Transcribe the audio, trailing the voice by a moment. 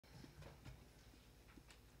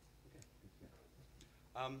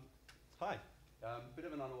Hi. Bit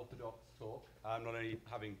of an unorthodox talk, not only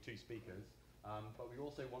having two speakers, but we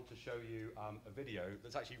also want to show you a video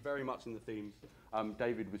that's actually very much in the themes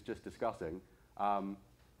David was just discussing.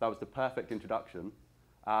 That was the perfect introduction.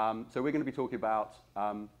 So we're going to be talking about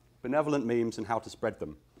benevolent memes and how to spread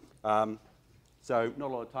them. So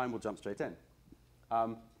not a lot of time, we'll jump straight in.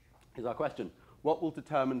 Here's our question. What will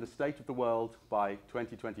determine the state of the world by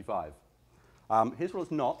 2025? Here's what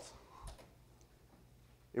it's not.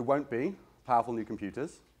 It won't be powerful new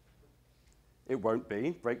computers. It won't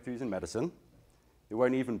be breakthroughs in medicine. It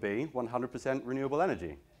won't even be 100% renewable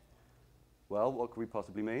energy. Well, what could we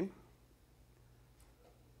possibly mean?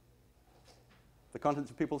 The contents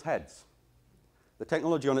of people's heads. The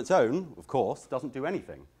technology on its own, of course, doesn't do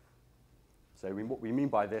anything. So what we mean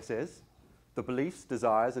by this is the beliefs,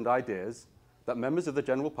 desires, and ideas that members of the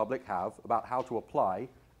general public have about how to apply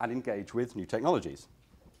and engage with new technologies.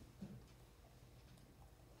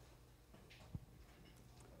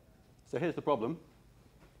 So here's the problem.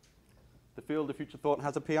 The field of future thought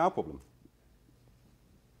has a PR problem.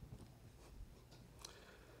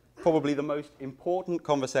 Probably the most important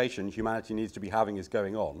conversation humanity needs to be having is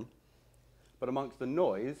going on, but amongst the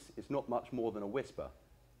noise, it's not much more than a whisper.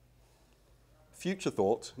 Future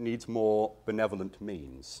thought needs more benevolent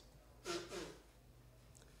means.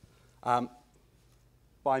 By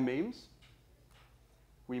memes,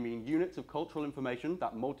 we mean units of cultural information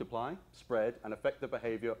that multiply, spread, and affect the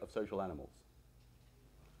behavior of social animals.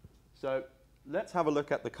 So let's have a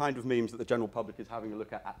look at the kind of memes that the general public is having a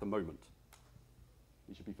look at the moment.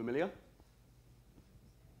 You should be familiar.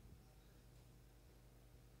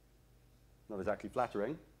 Not exactly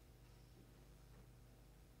flattering.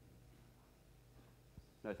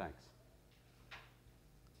 No thanks.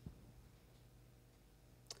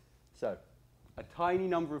 So, a tiny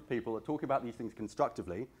number of people are talking about these things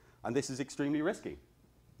constructively, and this is extremely risky.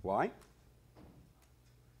 Why?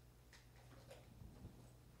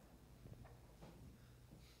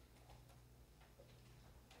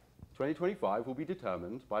 "2025 will be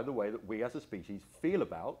determined by the way that we as a species feel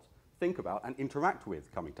about, think about, and interact with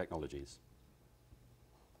coming technologies."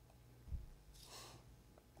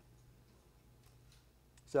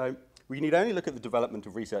 So we need only look at the development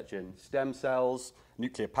of research in stem cells,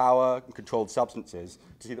 nuclear power, and controlled substances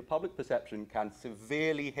to see that public perception can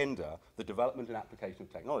severely hinder the development and application of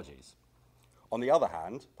technologies. On the other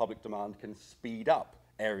hand, public demand can speed up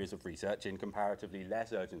areas of research in comparatively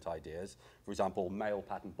less urgent ideas, for example, male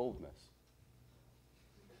pattern baldness.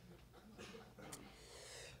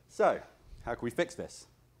 So, how can we fix this?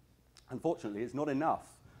 Unfortunately, it's not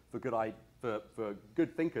enough for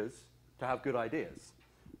good thinkers to have good ideas,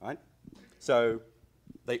 right? So,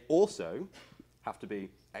 they also have to be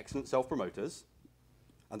excellent self-promoters,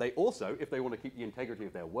 and they also, if they want to keep the integrity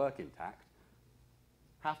of their work intact,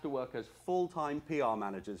 have to work as full-time PR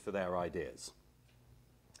managers for their ideas.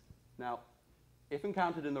 Now, if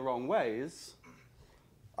encountered in the wrong ways,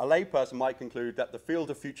 a layperson might conclude that the field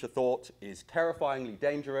of future thought is terrifyingly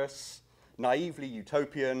dangerous, naively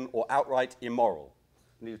utopian, or outright immoral.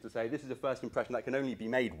 Needless to say, this is a first impression that can only be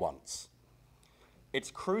made once. It's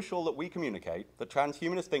crucial that we communicate that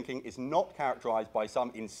transhumanist thinking is not characterized by some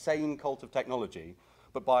insane cult of technology,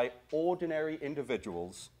 but by ordinary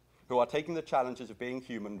individuals who are taking the challenges of being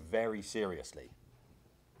human very seriously.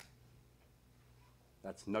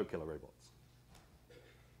 That's no killer robots.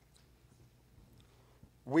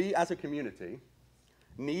 We as a community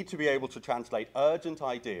need to be able to translate urgent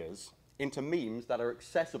ideas into memes that are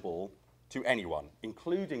accessible to anyone,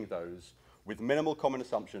 including those with minimal common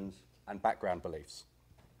assumptions and background beliefs.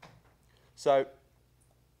 So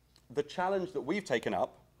the challenge that we've taken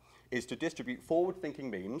up is to distribute forward-thinking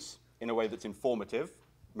memes in a way that's informative,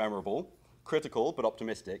 memorable, critical but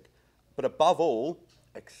optimistic, but above all,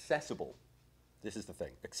 accessible. This is the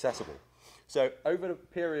thing, accessible. So over a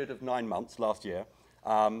period of 9 months last year,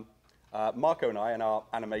 Marco and I and our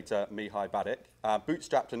animator Mihai Badik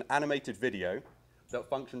bootstrapped an animated video that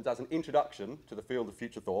functions as an introduction to the field of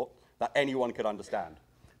future thought that anyone could understand.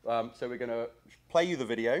 So we're going to play you the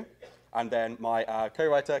video, and then my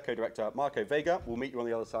co-writer, co-director Marco Vega will meet you on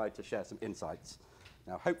the other side to share some insights.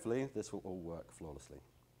 Now hopefully this will all work flawlessly.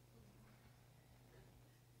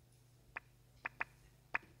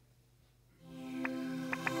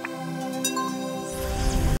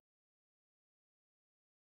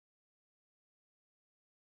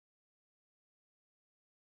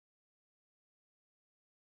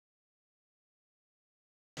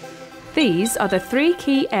 These are the 3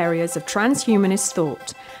 key areas of transhumanist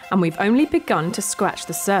thought, and we've only begun to scratch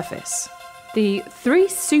the surface. The 3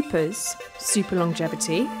 supers, super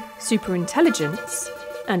longevity, super intelligence,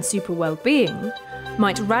 and super well-being,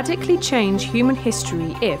 might radically change human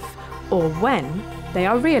history if, or when, they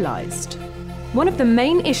are realised. One of the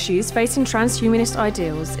main issues facing transhumanist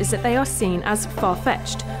ideals is that they are seen as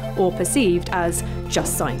far-fetched or perceived as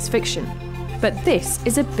just science fiction. But this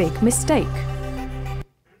is a big mistake.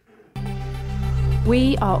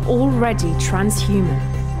 We are already transhuman.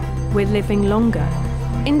 We're living longer,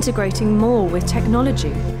 integrating more with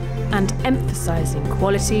technology, and emphasising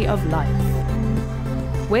quality of life.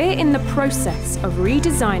 We're in the process of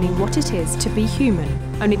redesigning what it is to be human,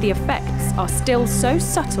 only the effects are still so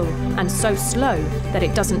subtle and so slow that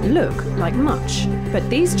it doesn't look like much. But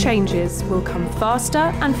these changes will come faster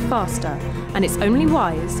and faster, and it's only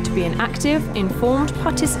wise to be an active, informed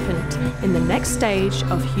participant in the next stage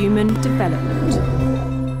of human development.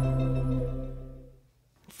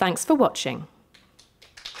 Thanks for watching.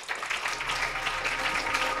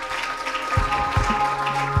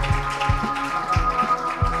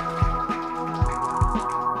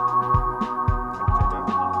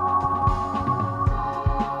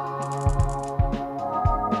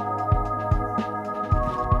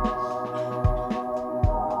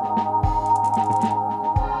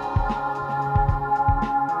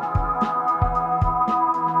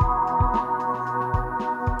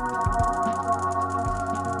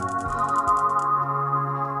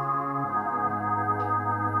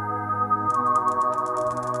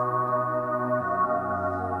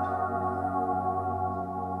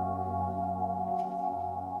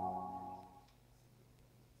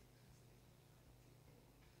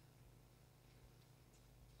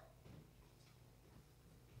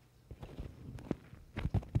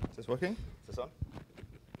 Is this working? Is this on?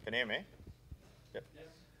 Can you hear me? Yep. Yes.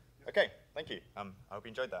 Okay, thank you. I hope you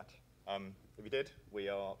enjoyed that. If you did, we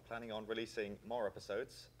are planning on releasing more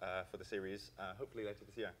episodes for the series, hopefully later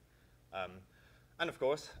this year. And of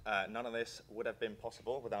course, none of this would have been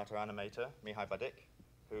possible without our animator, Mihai Badik,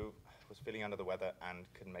 who was feeling under the weather and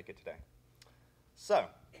couldn't make it today. So,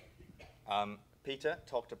 Peter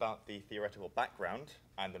talked about the theoretical background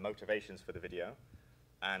and the motivations for the video,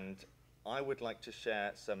 and I would like to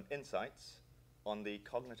share some insights on the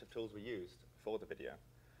cognitive tools we used for the video.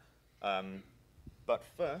 But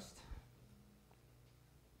first,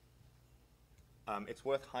 it's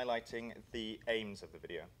worth highlighting the aims of the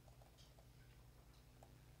video.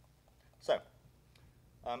 So,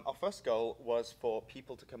 our first goal was for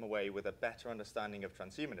people to come away with a better understanding of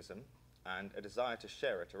transhumanism and a desire to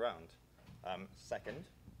share it around. Second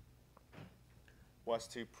was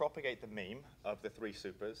to propagate the meme of the three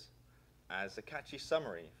supers as a catchy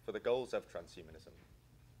summary for the goals of transhumanism.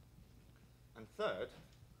 And third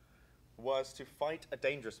was to fight a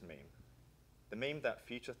dangerous meme, the meme that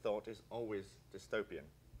future thought is always dystopian.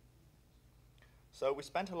 So we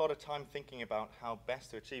spent a lot of time thinking about how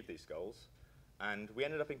best to achieve these goals, and we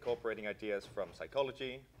ended up incorporating ideas from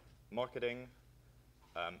psychology, marketing,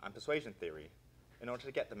 and persuasion theory in order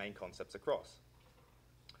to get the main concepts across.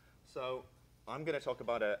 So I'm going to talk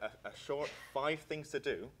about a short 5 things to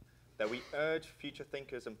do that we urge future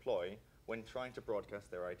thinkers employ when trying to broadcast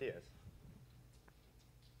their ideas.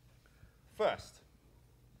 First,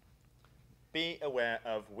 be aware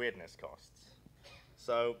of weirdness costs.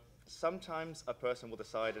 So sometimes a person will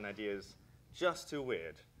decide an idea is just too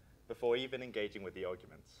weird before even engaging with the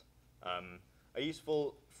arguments. A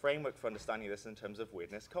useful framework for understanding this in terms of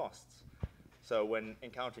weirdness costs. So when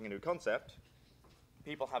encountering a new concept,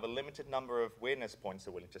 people have a limited number of weirdness points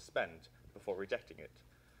they're willing to spend before rejecting it.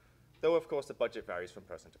 Though, of course, the budget varies from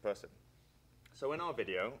person to person. So in our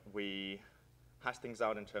video, we hash things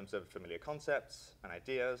out in terms of familiar concepts and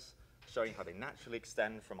ideas, showing how they naturally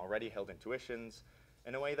extend from already held intuitions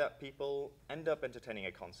in a way that people end up entertaining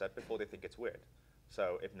a concept before they think it's weird.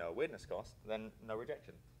 So if no weirdness cost, then no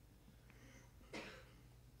rejection.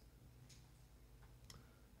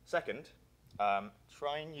 Second,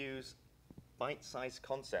 try and use bite-sized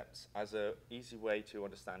concepts as an easy way to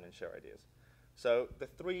understand and share ideas. So the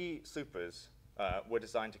 3 supers were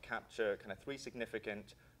designed to capture kind of 3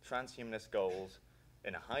 significant transhumanist goals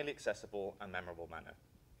in a highly accessible and memorable manner.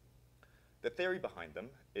 The theory behind them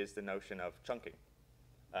is the notion of chunking,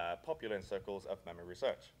 popular in circles of memory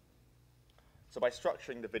research. So by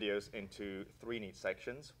structuring the videos into 3 neat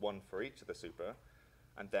sections, 1 for each of the super,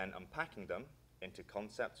 and then unpacking them into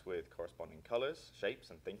concepts with corresponding colors, shapes,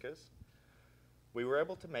 and thinkers, we were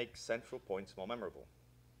able to make central points more memorable.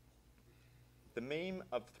 The meme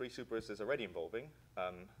of 3 supers is already evolving.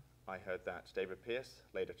 I heard that David Pierce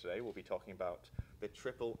later today will be talking about the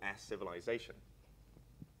triple S civilization.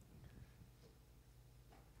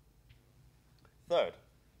 Third,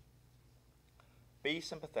 be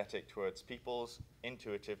sympathetic towards people's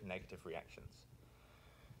intuitive negative reactions.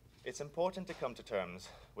 It's important to come to terms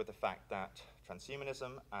with the fact that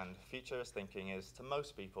transhumanism and futurist thinking is, to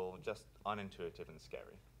most people, just unintuitive and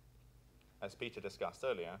scary. As Peter discussed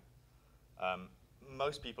earlier,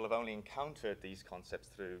 most people have only encountered these concepts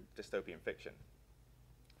through dystopian fiction,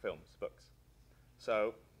 films, books.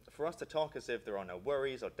 So for us to talk as if there are no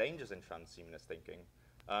worries or dangers in transhumanist thinking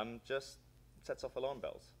just sets off alarm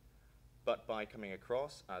bells. But by coming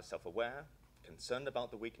across as self-aware, concerned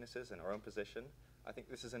about the weaknesses in our own position, I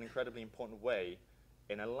think this is an incredibly important way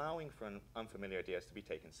in allowing for unfamiliar ideas to be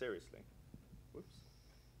taken seriously. Whoops.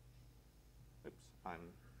 Oops, I'm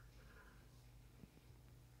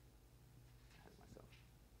ahead of myself.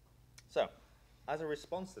 So, as a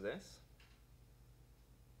response to this,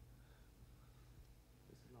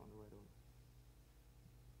 is not on the right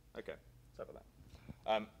order. Okay, sorry about that.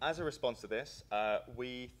 As a response to this,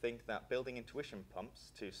 we think that building intuition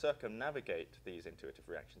pumps to circumnavigate these intuitive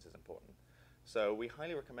reactions is important. So we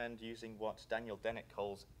highly recommend using what Daniel Dennett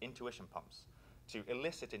calls intuition pumps to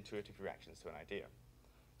elicit intuitive reactions to an idea.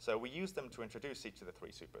 So we use them to introduce each of the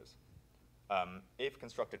three supers. If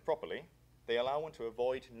constructed properly, they allow one to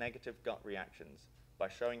avoid negative gut reactions by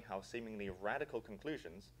showing how seemingly radical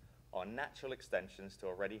conclusions are natural extensions to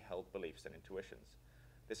already held beliefs and intuitions.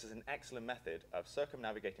 This is an excellent method of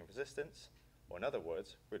circumnavigating resistance, or in other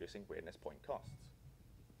words, reducing weirdness point costs.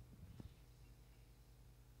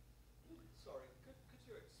 Sorry, could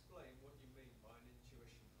you explain what you mean by an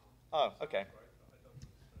intuition pump? Oh, okay.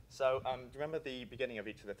 So remember the beginning of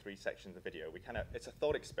each of the three sections of the video? It's a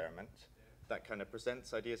thought experiment that kind of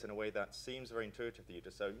presents ideas in a way that seems very intuitive to you.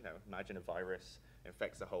 Just so, imagine a virus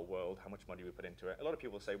infects the whole world, how much money we put into it. A lot of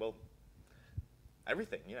people say, well,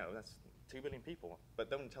 everything, that's 2 billion people, but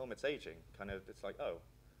don't tell them it's aging. It's like, oh.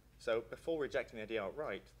 So before rejecting the idea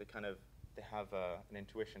outright, they have an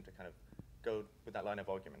intuition to kind of go with that line of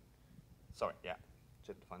argument. Sorry, yeah,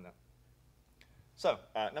 should define that. So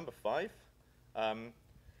number 5,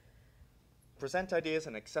 present ideas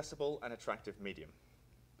in an accessible and attractive medium.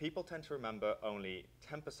 People tend to remember only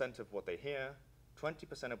 10% of what they hear,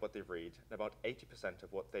 20% of what they read, and about 80%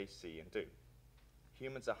 of what they see and do.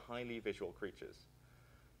 Humans are highly visual creatures.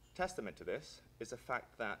 Testament to this is the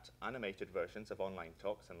fact that animated versions of online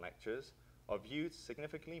talks and lectures are viewed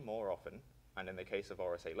significantly more often, and in the case of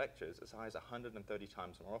RSA lectures, as high as 130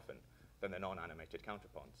 times more often than their non-animated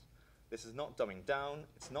counterparts. This is not dumbing down,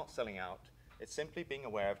 it's not selling out, it's simply being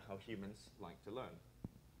aware of how humans like to learn.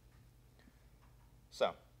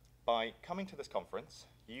 So, by coming to this conference,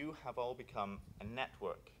 you have all become a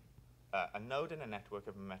network, a node in a network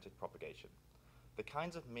of mimetic propagation. The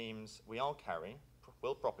kinds of memes we all carry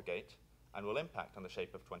will propagate and will impact on the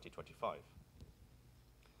shape of 2025.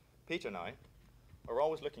 Peter and I are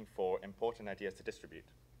always looking for important ideas to distribute.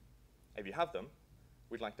 If you have them,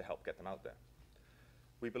 we'd like to help get them out there.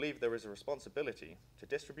 We believe there is a responsibility to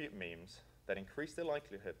distribute memes that increase the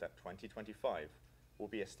likelihood that 2025 will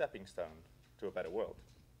be a stepping stone to a better world.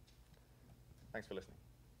 Thanks for listening.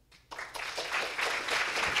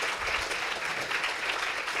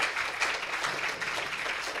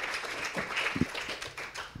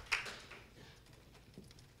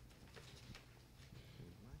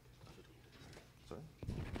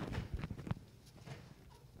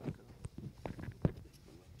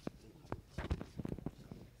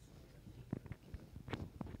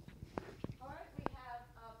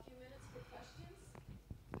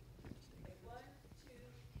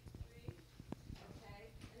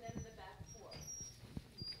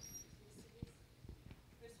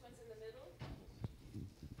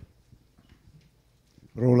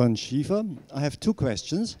 Roland Schiefer. I have 2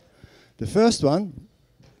 questions. The first one,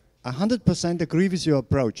 100% agree with your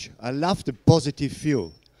approach. I love the positive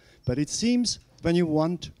view. But it seems when you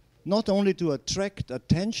want not only to attract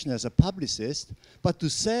attention as a publicist, but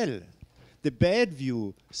to sell, the bad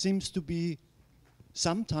view seems to be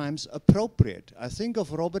sometimes appropriate. I think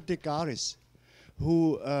of Robert de Garis,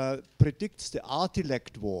 who predicts the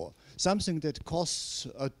Artilect war, something that costs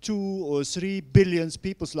 2 or 3 billion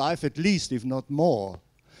people's life at least, if not more.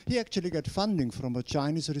 He actually got funding from a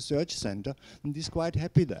Chinese research center, and he's quite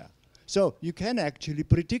happy there. So you can actually,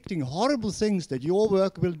 predicting horrible things that your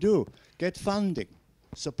work will do, get funding.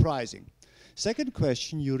 Surprising. Second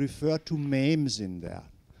question, you refer to memes in there.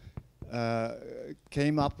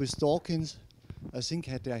 Came up with Dawkins, I think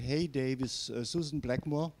had a heyday with Susan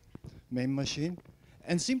Blackmore, meme machine,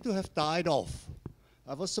 and seemed to have died off.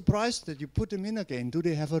 I was surprised that you put them in again. Do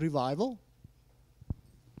they have a revival?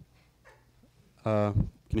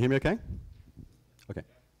 Can you hear me okay? Okay.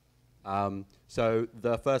 So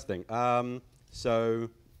the first thing, so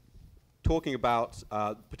talking about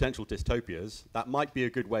potential dystopias, that might be a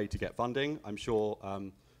good way to get funding. I'm sure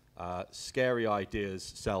scary ideas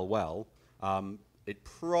sell well, it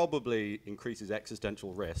probably increases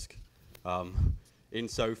existential risk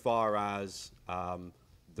insofar as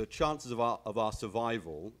the chances of our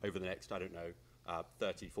survival over the next, I don't know,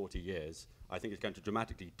 30, 40 years, I think is going to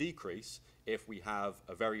dramatically decrease if we have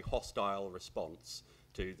a very hostile response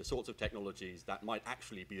to the sorts of technologies that might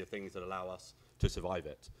actually be the things that allow us to survive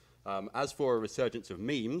it. As for a resurgence of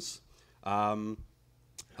memes,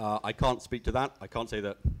 I can't speak to that. I can't say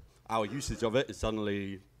that our usage of it is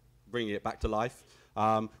suddenly bringing it back to life.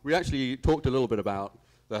 We actually talked a little bit about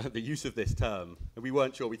the use of this term, and we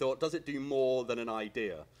weren't sure. We thought, does it do more than an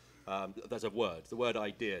idea? There's a word, the word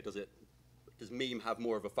idea. Does meme have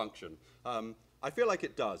more of a function? I feel like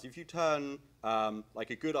it does. If you turn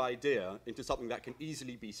like a good idea into something that can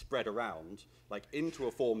easily be spread around, like into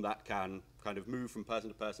a form that can kind of move from person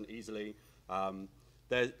to person easily,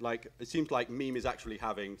 it seems like meme is actually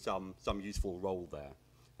having some useful role there.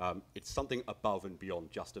 It's something above and beyond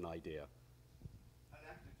just an idea.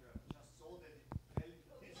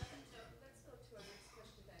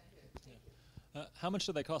 How much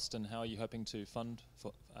do they cost, and how are you hoping to fund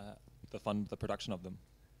the production of them?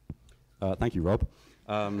 Thank you, Rob.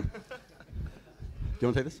 Do you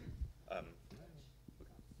want to take this?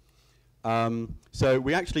 So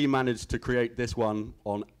we actually managed to create this one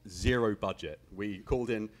on 0 budget. We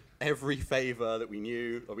called in every favor that we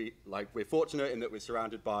knew. We're fortunate in that we're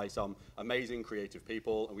surrounded by some amazing creative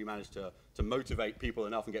people, and we managed to motivate people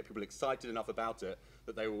enough and get people excited enough about it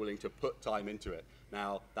that they were willing to put time into it.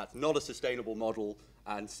 Now, that's not a sustainable model,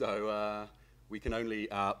 and so we can only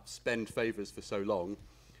spend favors for so long.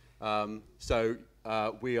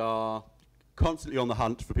 We are constantly on the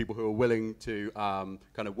hunt for people who are willing to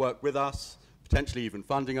kind of work with us, potentially even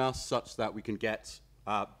funding us, such that we can get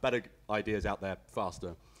better ideas out there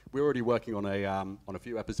faster. We're already working on a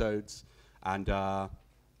few episodes, and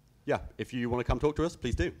yeah, if you want to come talk to us,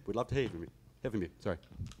 please do. We'd love to hear from you. Sorry.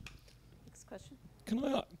 Next question.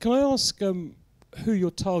 Can I ask who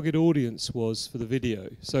your target audience was for the video?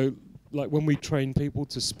 So, like when we train people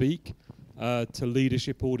to speak to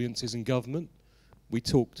leadership audiences in government, we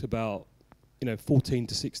talked about 14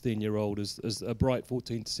 to 16-year-old as a bright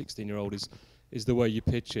 14 to 16-year-old is the way you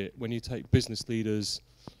pitch it. When you take business leaders,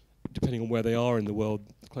 depending on where they are in the world,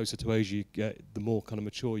 the closer to age you get, the more kind of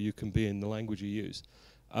mature you can be in the language you use.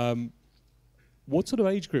 What sort of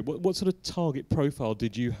age group, what sort of target profile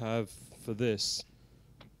did you have for this?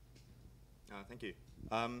 Thank you.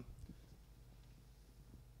 I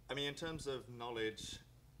mean, in terms of knowledge,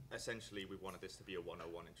 essentially we wanted this to be a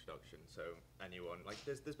 101 introduction. So anyone,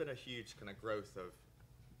 there's been a huge kind of growth of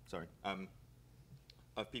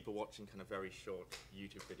people watching kind of very short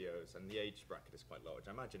YouTube videos, and the age bracket is quite large.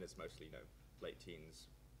 I imagine it's mostly late teens,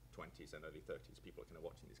 20s, and early 30s people are kind of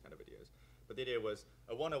watching these kind of videos. But the idea was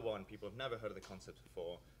a 101, people have never heard of the concepts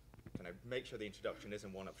before, kind of make sure the introduction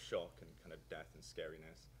isn't one of shock and kind of death and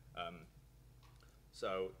scariness.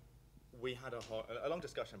 So we had a long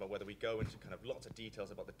discussion about whether we go into kind of lots of details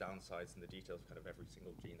about the downsides and the details of kind of every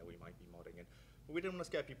single gene that we might be modding in. But we didn't want to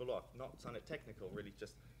scare people off, not sound it technical, really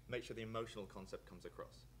just make sure the emotional concept comes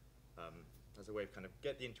across as a way of kind of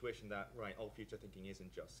get the intuition that, right, all future thinking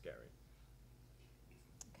isn't just scary.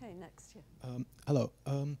 Okay, next here. Hello.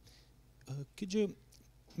 Could you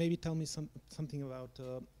maybe tell me something about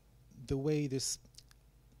the way this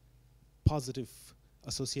positive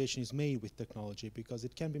association is made with technology, because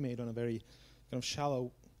it can be made on a very kind of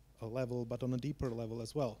shallow level, but on a deeper level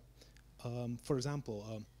as well. For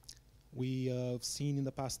example, we have seen in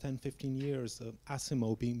the past 10, 15 years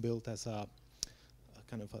Asimo being built as a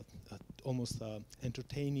kind of almost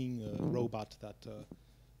entertaining robot that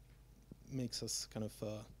makes us kind of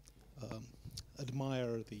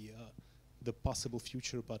admire the possible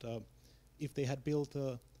future. But if they had built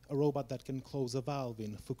a robot that can close a valve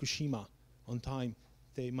in Fukushima on time,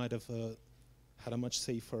 they might have had a much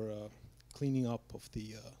safer cleaning up of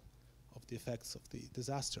the effects of the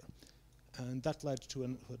disaster. And that led to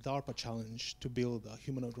a DARPA challenge to build a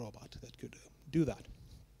humanoid robot that could do that.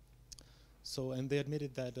 So, and they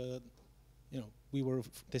admitted that,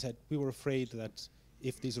 they said we were afraid that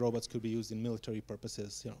if these robots could be used in military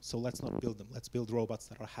purposes, so let's not build them. Let's build robots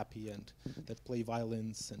that are happy and that play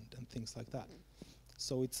violins and things like that.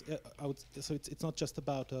 So it's it's not just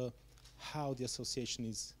about how the association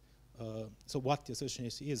is, so what the association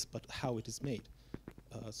is, but how it is made.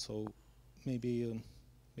 So maybe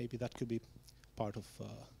that could be part of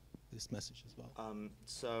this message as well.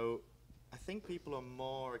 So I think people are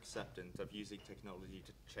more acceptant of using technology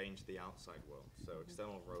to change the outside world. So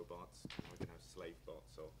external robots, we can have slave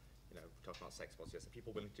bots or talking about sex bots, yes,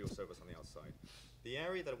 people willing to do a service on the outside. The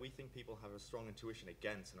area that we think people have a strong intuition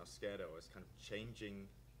against and are scared of is kind of changing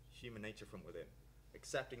human nature from within,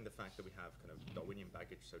 accepting the fact that we have kind of Darwinian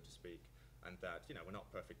baggage, so to speak, and that we're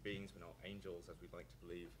not perfect beings, we're not angels as we'd like to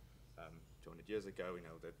believe. 200 years ago,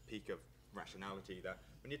 the peak of rationality, that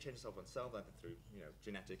when you change yourself on cell, either through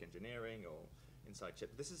genetic engineering or inside chip,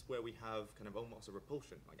 this is where we have kind of almost a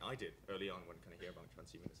repulsion, like I did early on when kind of hear about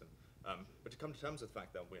transhumanism. But to come to terms with the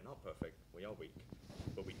fact that we're not perfect, we are weak,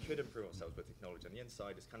 but we could improve ourselves with technology, and the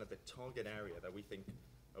inside is kind of the target area that we think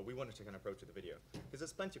we wanted to kind of approach with the video. Because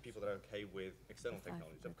there's plenty of people that are okay with external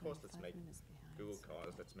technologies. Of course, let's make Google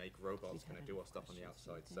cars, let's make robots kind of do our stuff on the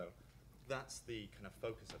outside. So that's the kind of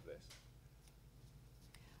focus of this.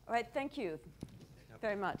 All right, thank you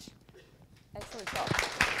very much. Excellent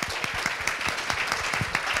talk.